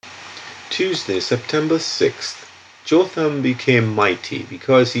Tuesday, September 6th. Jotham became mighty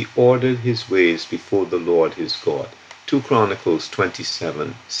because he ordered his ways before the Lord his God. 2 Chronicles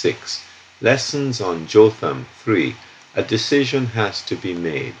 27:6. Lessons on Jotham 3. A decision has to be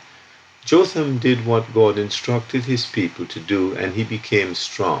made. Jotham did what God instructed his people to do, and he became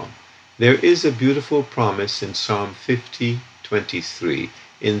strong. There is a beautiful promise in Psalm 50:23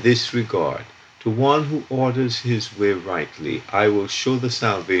 in this regard. To one who orders his way rightly, I will show the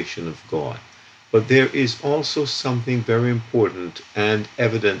salvation of God. But there is also something very important and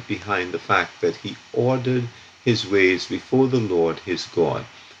evident behind the fact that he ordered his ways before the Lord his God.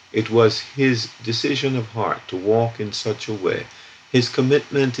 It was his decision of heart to walk in such a way. His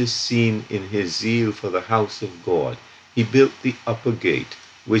commitment is seen in his zeal for the house of God. He built the upper gate,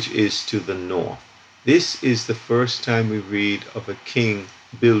 which is to the north. This is the first time we read of a king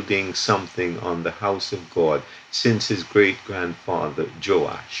building something on the house of God since his great-grandfather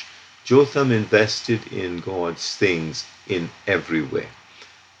Joash. Jotham invested in God's things in every way.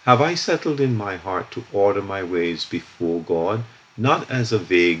 Have I settled in my heart to order my ways before God, not as a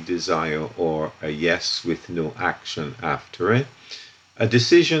vague desire or a yes with no action after it? A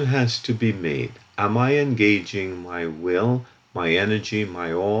decision has to be made. Am I engaging my will, my energy,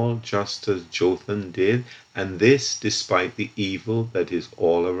 my all, just as Jotham did, and this despite the evil that is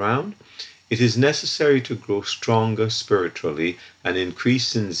all around? It is necessary to grow stronger spiritually and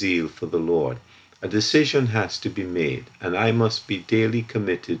increase in zeal for the Lord. A decision has to be made, and I must be daily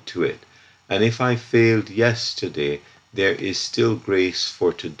committed to it. And if I failed yesterday, there is still grace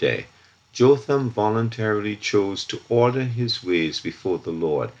for today. Jotham voluntarily chose to order his ways before the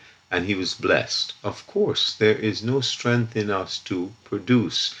Lord, and he was blessed. Of course, there is no strength in us to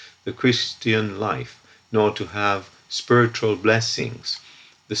produce the Christian life, nor to have spiritual blessings.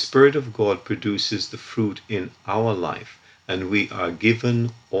 The Spirit of God produces the fruit in our life, and we are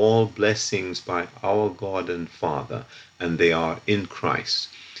given all blessings by our God and Father, and they are in Christ.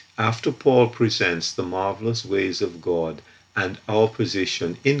 After Paul presents the marvelous ways of God and our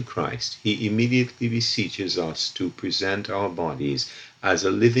position in Christ, he immediately beseeches us to present our bodies as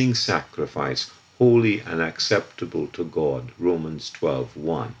a living sacrifice, holy and acceptable to God. Romans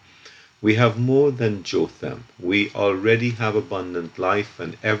 12:1. We have more than Jotham. We already have abundant life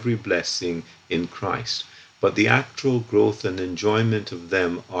and every blessing in Christ, but the actual growth and enjoyment of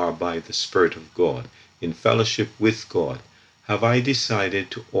them are by the Spirit of God, in fellowship with God. Have I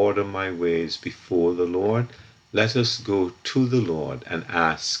decided to order my ways before the Lord? Let us go to the Lord and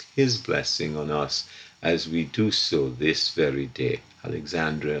ask his blessing on us as we do so this very day.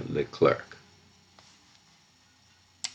 Alexandra Leclerc.